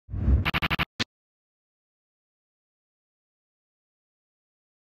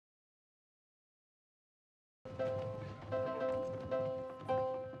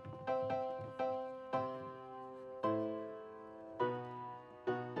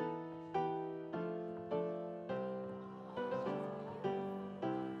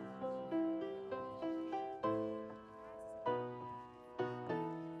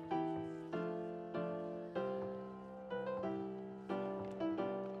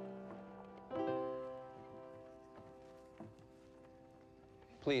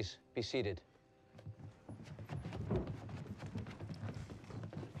Please, be seated.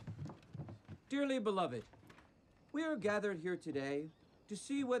 Dearly beloved, we are gathered here today to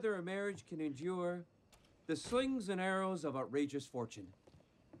see whether a marriage can endure the slings and arrows of outrageous fortune.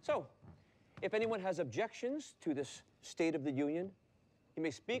 So, if anyone has objections to this State of the Union, you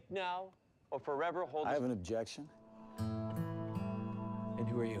may speak now or forever hold... I have an objection. And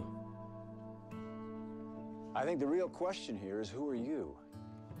who are you? I think the real question here is, who are you?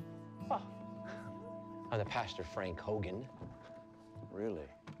 Oh, I'm the Pastor Frank Hogan. Really?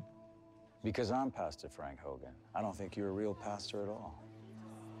 Because I'm Pastor Frank Hogan. I don't think you're a real pastor at all.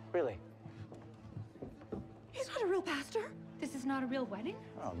 Really? He's not a real pastor. This is not a real wedding?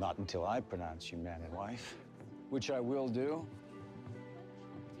 Well, not until I pronounce you man and wife, which I will do.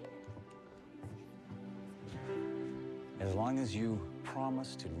 As long as you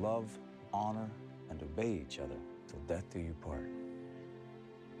promise to love, honor, and obey each other till death do you part.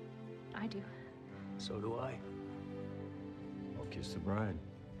 I do. So do I. Well, kiss the bride.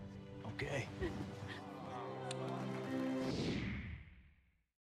 Okay.